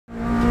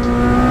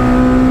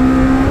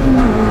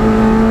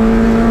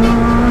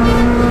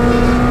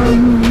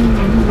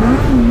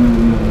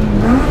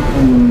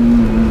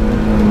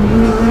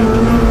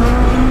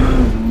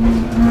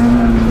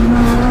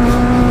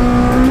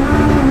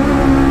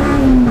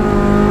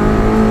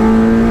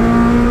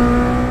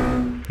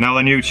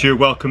on YouTube,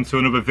 welcome to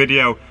another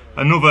video.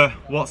 Another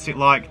what's it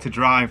like to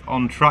drive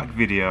on track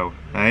video,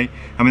 eh?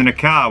 I'm in a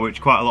car which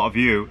quite a lot of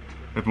you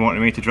have been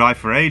wanting me to drive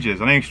for ages.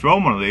 I used to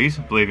own one of these,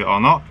 believe it or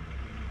not.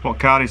 What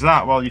car is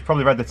that? Well, you've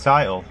probably read the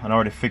title and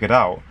already figured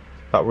out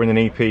that we're in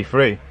an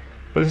EP3.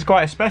 But this is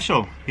quite a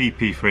special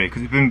EP3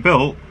 because it's been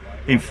built,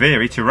 in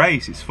theory, to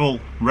race. It's full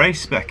race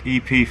spec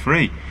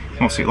EP3.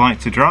 What's it like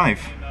to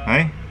drive,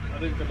 eh?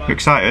 You're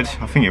excited?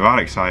 I think you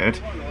are excited.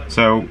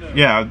 So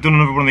yeah, I've done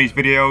another one of these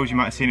videos, you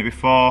might have seen it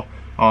before,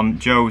 on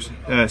Joe's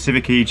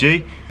Civic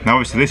EG. Now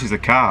obviously this is the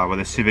car where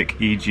the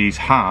Civic EG's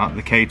heart,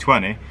 the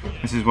K20,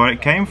 this is where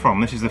it came from.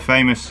 This is the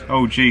famous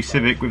OG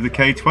Civic with the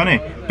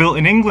K20. Built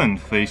in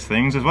England, these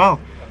things as well.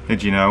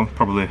 Did you know?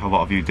 Probably a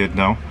lot of you did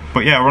know.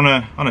 But yeah, we're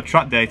on a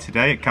track day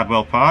today at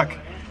Cadwell Park,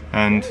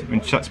 and I've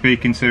been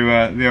speaking to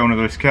the owner of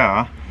this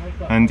car,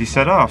 and he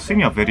said, oh, I've seen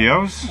your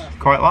videos,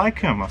 quite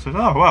like them. I said,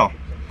 oh well,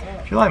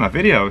 if you like my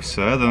videos,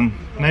 sir, then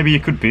maybe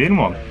you could be in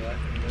one.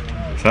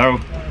 So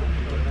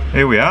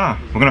here we are.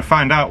 We're going to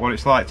find out what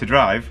it's like to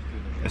drive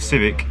a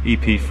Civic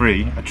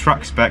EP3, a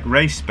track spec,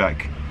 race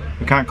spec.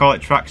 We can't call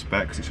it track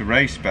spec because it's a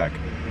race spec.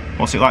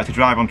 What's it like to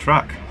drive on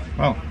track?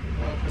 Well,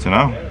 I don't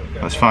know.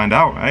 Let's find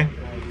out, eh?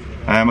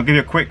 I'll give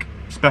you a quick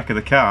spec of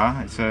the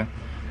car. It's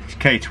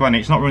K20.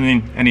 It's not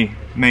running any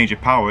major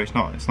power. It's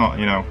not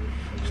you know,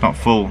 it's not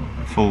full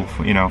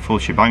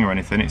shebang or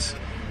anything.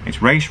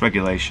 It's race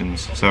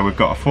regulations. So we've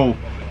got a full,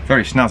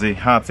 very snazzy,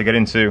 hard to get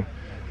into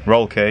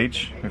roll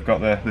cage. We've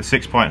got the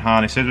 6-point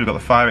harnesses. We've got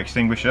the fire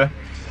extinguisher.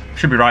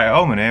 Should be right at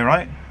home in here,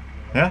 right?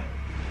 Yeah.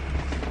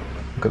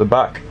 Look at the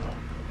back,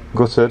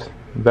 gutted,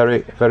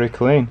 very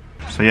clean.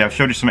 So yeah, I've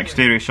showed you some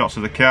exterior shots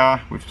of the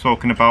car. We've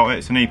spoken about it.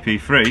 It's an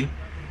EP3.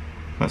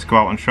 Let's go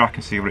out on track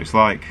and see what it's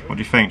like. What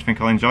do you think? Do you think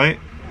I'll enjoy it?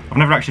 I've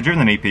never actually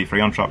driven an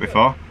EP3 on track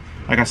before.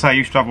 Like I say, I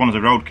used to have one as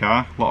a road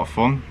car, a lot of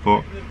fun,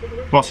 but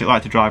what's it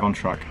like to drive on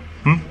track?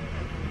 And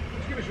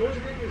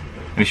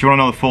if you want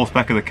to know the full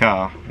spec of the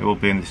car, it will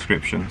be in the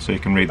description, so you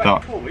can read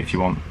that if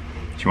you want.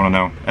 If you want to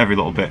know every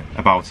little bit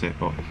about it,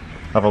 but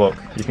have a look.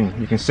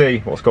 You can see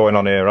what's going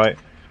on here, right?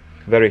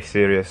 Very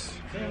serious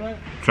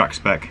track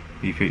spec,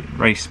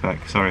 race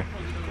spec, sorry.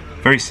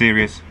 Very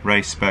serious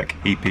race spec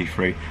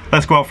EP3.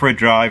 Let's go out for a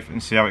drive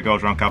and see how it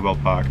goes around Cadwell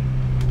Park.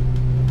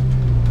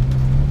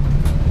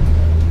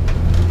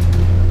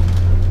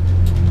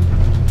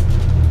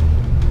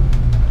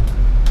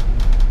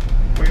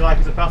 What do you like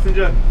as a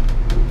passenger?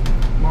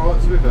 Well,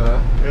 to be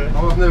fair,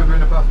 yeah. I've never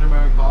been a passenger in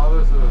my own car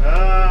though, so...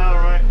 Ah,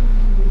 right.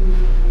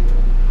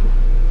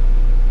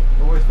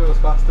 Always feels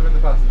faster in the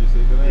passenger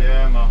seat, doesn't it?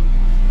 Yeah, man.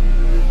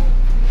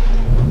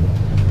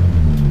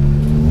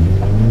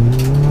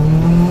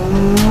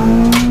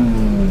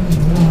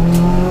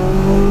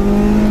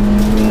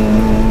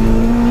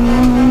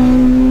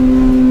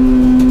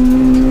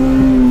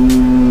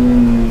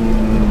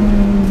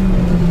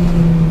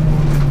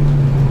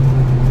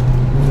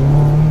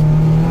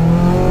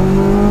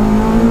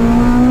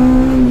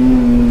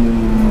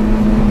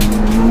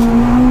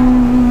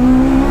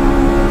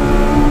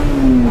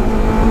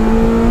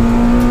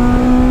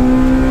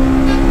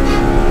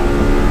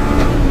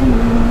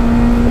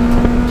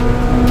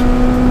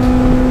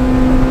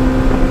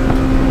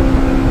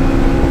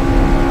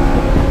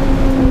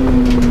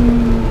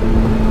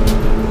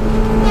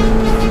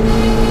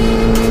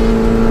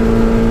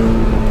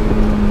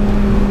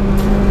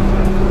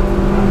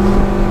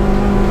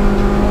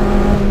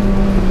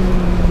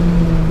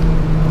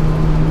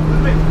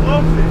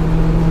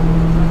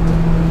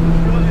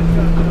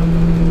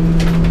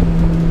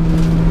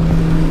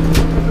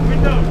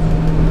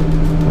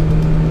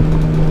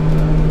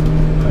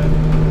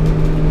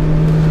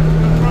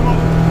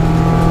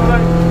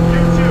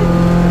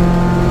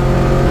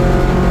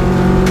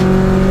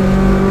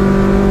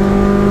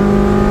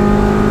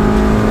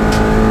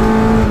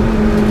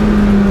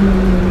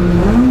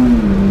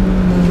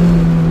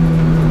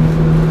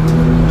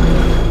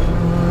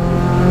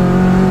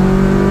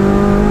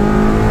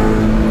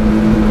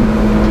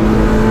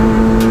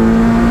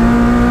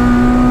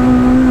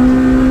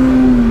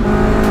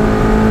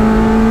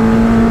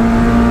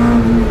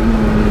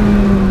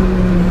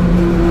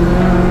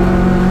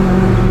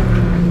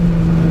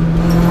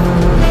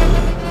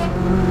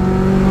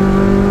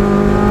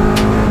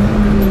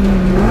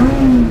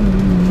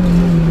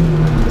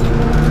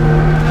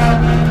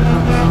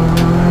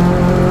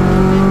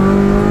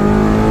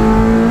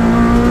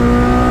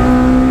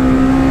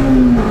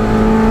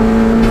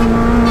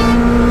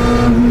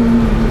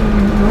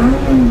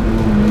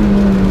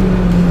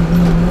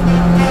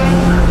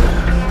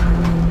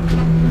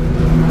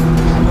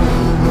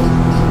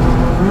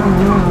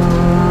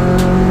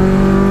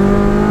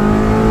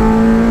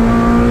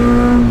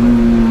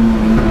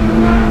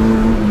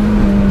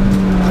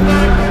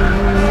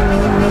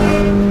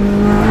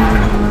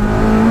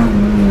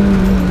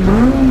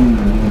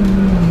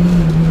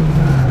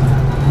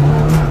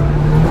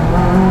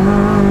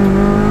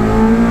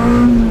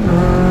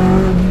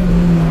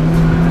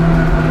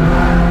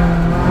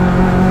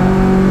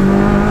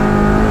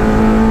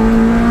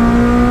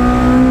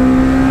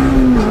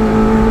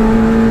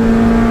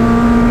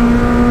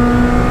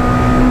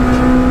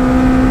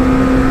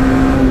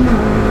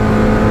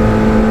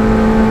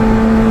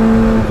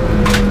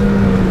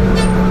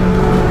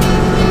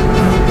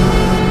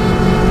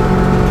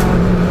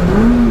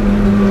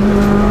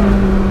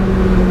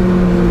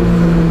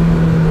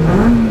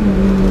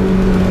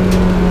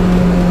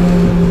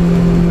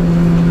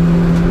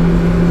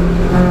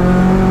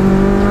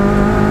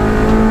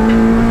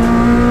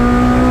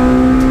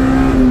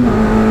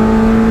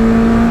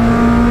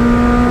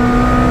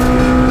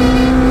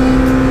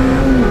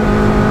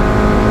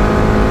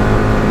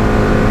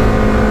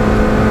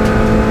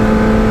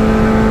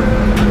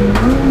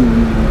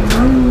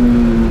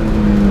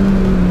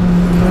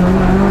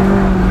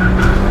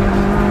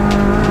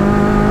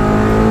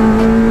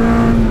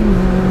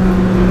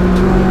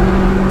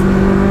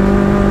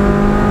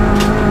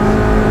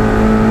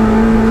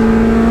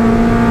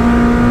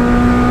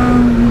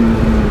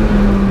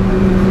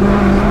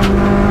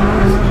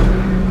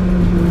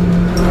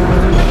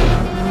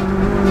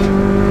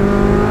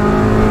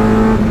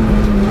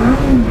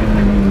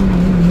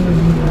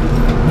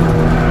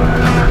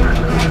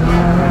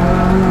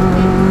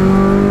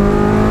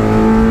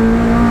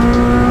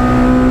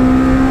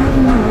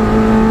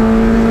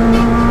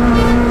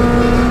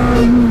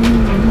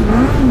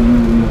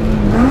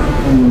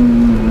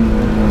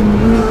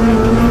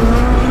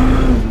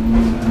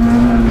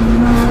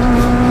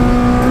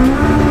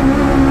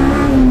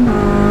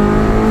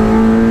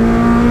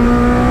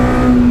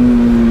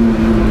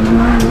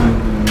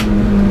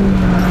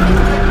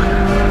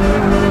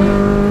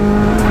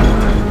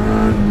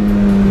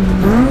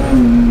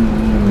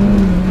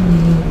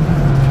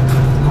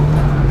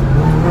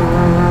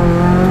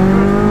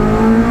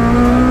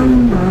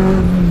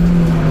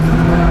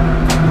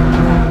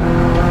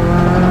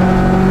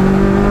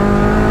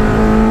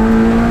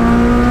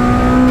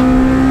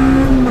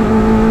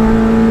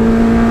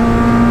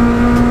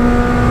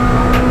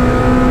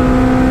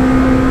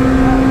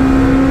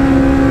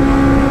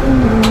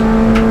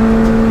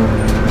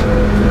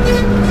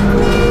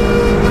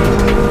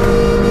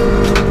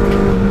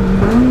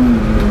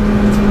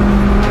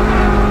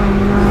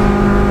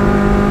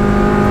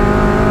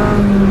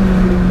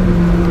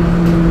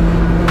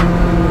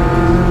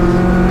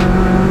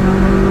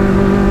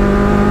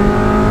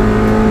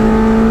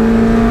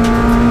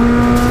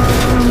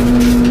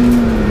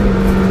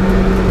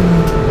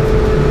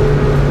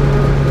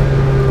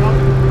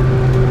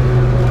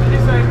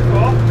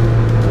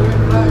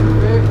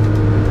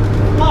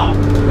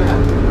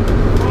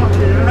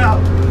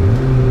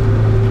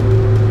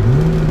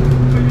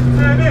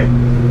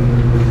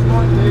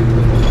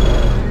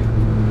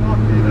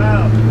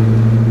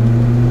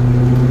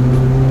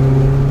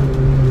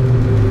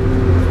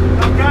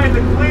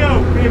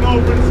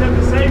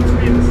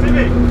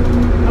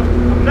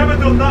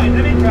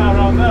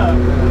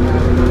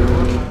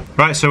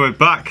 Right, so we're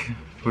back.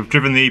 We've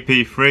driven the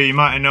EP3. You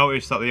might have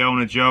noticed that the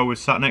owner Joe was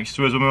sat next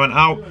to us when we went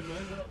out.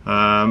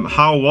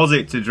 How was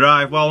it to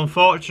drive? Well,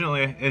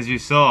 unfortunately, as you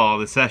saw,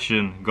 the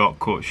session got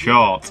cut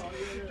short,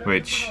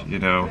 which, you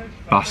know,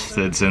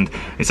 bastards. And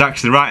it's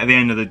actually right at the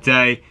end of the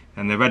day,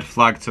 and the red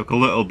flag took a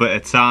little bit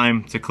of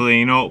time to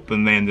clean up,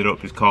 and they ended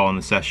up just calling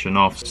the session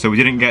off. So we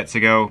didn't get to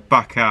go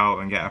back out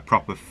and get a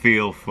proper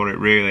feel for it,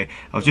 really.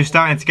 I was just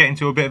starting to get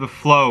into a bit of a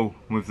flow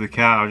with the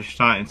car. I was just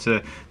starting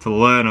to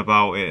learn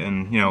about it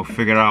and, you know,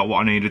 figure out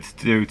what I needed to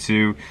do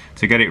to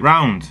get it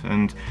round.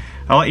 And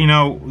I'll let you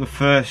know the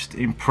first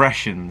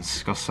impressions,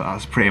 because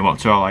that's pretty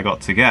much all I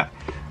got to get.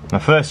 My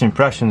first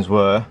impressions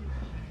were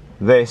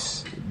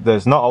this: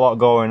 there's not a lot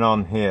going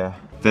on here.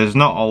 There's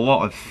not a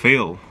lot of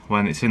feel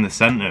when it's in the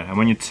centre, and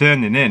when you're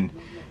turning in,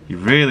 you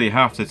really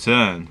have to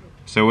turn.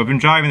 So we've been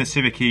driving the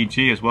Civic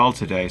EG as well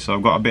today, so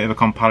I've got a bit of a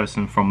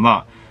comparison from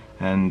that,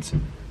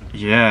 and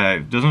yeah,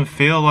 it doesn't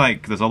feel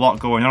like there's a lot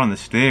going on in the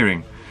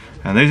steering.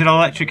 And these are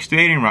electric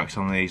steering racks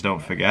on these,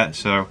 don't forget,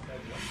 so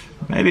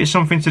maybe it's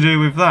something to do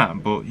with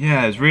that. But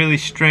yeah, it's really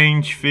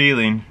strange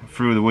feeling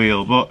through the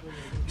wheel. But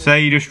say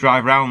you just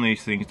drive around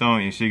these things,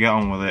 don't you, so you get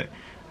on with it.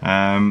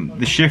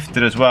 The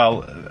shifter as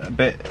well, a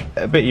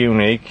bit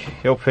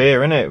unique up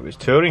here, isn't it? It was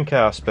touring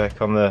car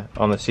spec on the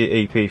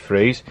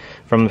EP3s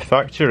from the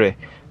factory.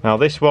 Now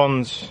this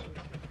one's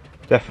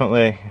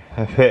definitely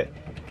a bit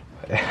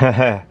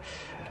yeah,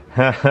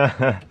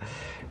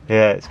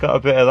 it's got a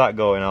bit of that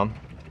going on.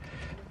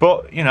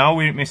 But you know,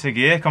 we didn't miss a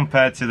gear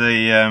compared to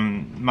the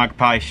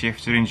Magpie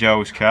shifter in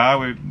Joe's car.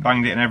 We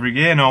banged it in every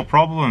gear, no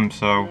problem.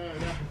 So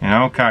you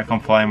know, can't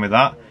complain with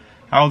that.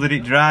 How did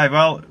it drive?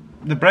 Well,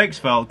 the brakes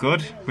felt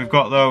good. We've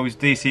got those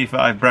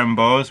DC5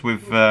 Brembos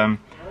with, I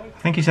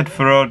think he said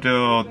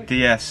Ferodo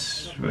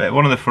DS,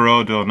 one of the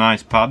Ferodo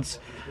nice pads.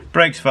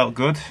 Brakes felt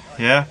good,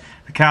 yeah.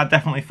 The car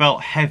definitely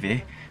felt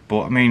heavy,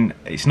 but I mean,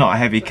 it's not a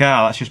heavy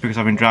car. That's just because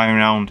I've been driving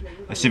around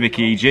a Civic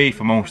EG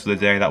for most of the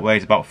day that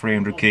weighs about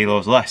 300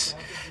 kilos less.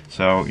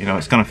 So, you know,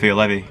 it's going to feel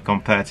heavy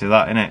compared to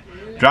that, innit?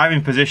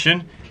 Driving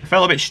position, it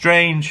felt a bit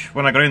strange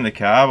when I got in the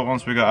car, but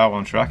once we got out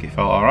on track, it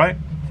felt alright.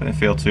 Didn't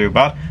feel too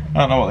bad. I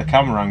don't know what the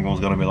camera angle is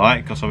going to be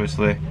like, because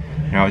obviously,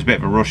 you know, it's a bit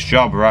of a rush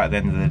job right at the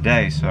end of the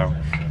day, so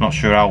not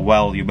sure how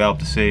well you'll be able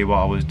to see what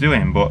I was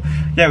doing. But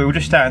yeah, we were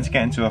just starting to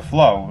get into a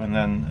flow, and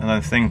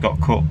then things got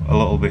cut a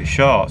little bit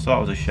short, so that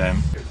was a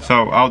shame.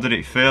 So how did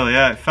it feel?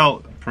 Yeah, it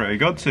felt pretty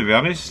good, to be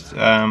honest.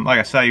 Like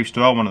I say, I used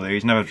to own one of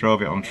these, never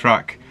drove it on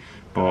track,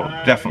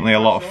 but definitely a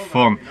lot of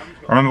fun.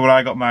 I remember when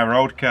I got my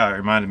road car, it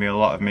reminded me a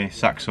lot of my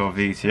Saxo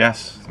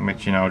VTS,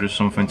 which, you know, just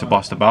something to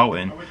blast about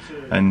in.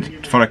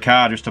 And for a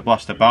car just to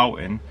blast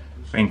about in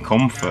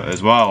comfort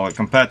as well,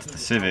 compared to the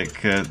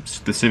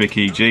Civic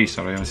EG,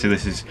 sorry, obviously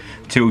this is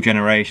 2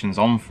 generations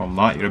on from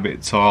that. You're a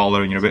bit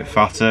taller and you're a bit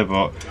fatter,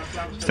 but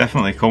it's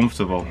definitely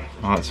comfortable,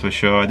 that's for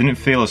sure. It didn't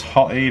feel as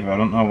hot either, I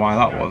don't know why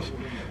that was.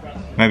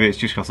 Maybe it's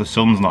just because the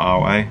sun's not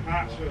out,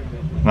 eh?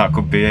 That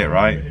could be it,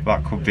 right?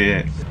 That could be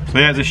it. So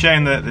yeah, it's a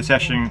shame that the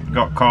session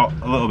got caught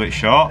a little bit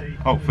short.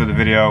 Hopefully the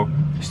video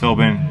has still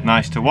been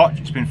nice to watch.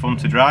 It's been fun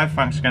to drive.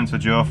 Thanks again to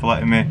Joe for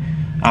letting me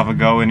have a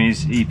go in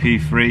his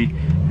EP3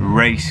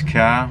 race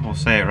car. We'll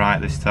say it right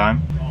this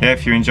time. Yeah,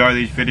 if you enjoy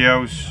these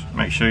videos,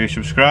 make sure you're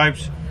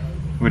subscribed.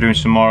 We're doing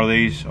some more of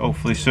these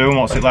hopefully soon.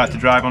 What's it like to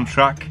drive on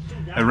track?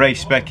 A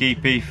race spec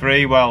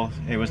EP3, well,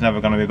 it was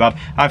never going to be bad.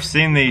 I've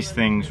seen these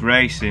things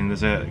racing.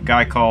 There's a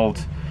guy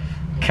called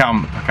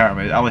Camp, I can't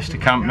remember, Alistair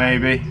Camp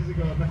maybe,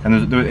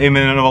 and him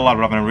and another lad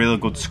were having a really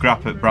good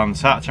scrap at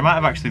Brands Hatch. I might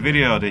have actually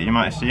videoed it, you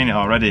might have seen it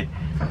already,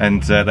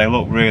 and they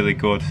look really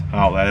good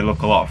out there, they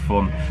look a lot of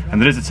fun.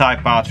 And there is a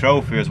Type R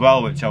trophy as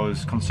well, which I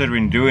was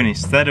considering doing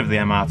instead of the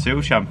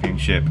MR2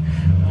 Championship,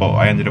 but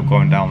I ended up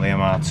going down the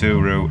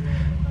MR2 route.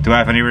 Do I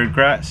have any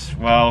regrets?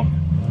 Well,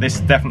 this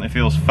definitely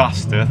feels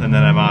faster than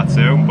an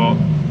MR2, but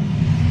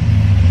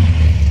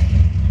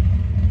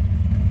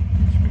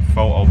it's been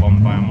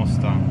photobombed by a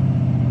Mustang.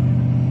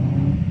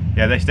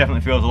 Yeah, this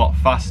definitely feels a lot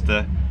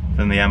faster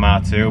than the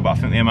MR2, but I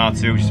think the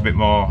MR2 is just a bit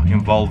more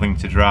involving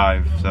to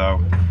drive, so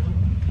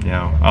you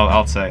know,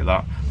 I'll take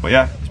that. But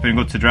yeah, it's been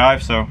good to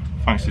drive, so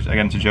thanks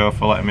again to Joe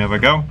for letting me have a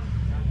go.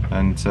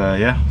 And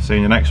yeah, see you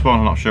in the next one.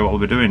 I'm not sure what we'll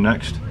be doing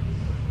next.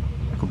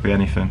 It could be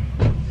anything.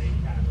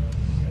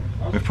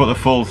 We've put the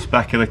full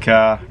spec of the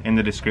car in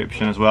the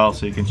description as well,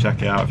 so you can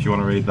check it out if you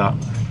want to read that.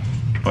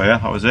 But yeah,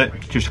 that was it.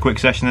 Just a quick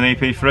session in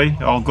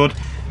EP3, all good.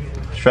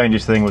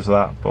 Strangest thing was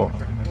that, but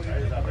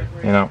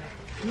you know.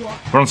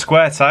 We're on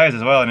square tyres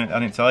as well, I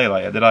didn't tell you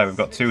later, did I? We've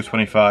got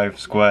 225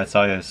 square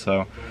tyres,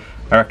 so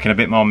I reckon a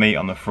bit more meat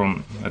on the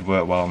front would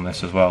work well on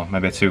this as well.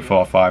 Maybe a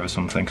 245 or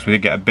something, because we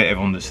did get a bit of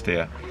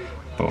understeer,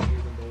 but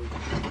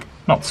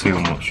not too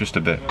much, just a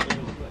bit.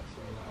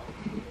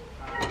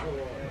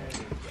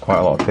 Quite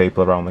a lot of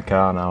people around the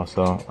car now,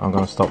 so I'm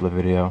going to stop the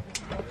video.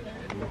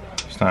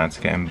 Starting to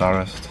get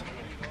embarrassed.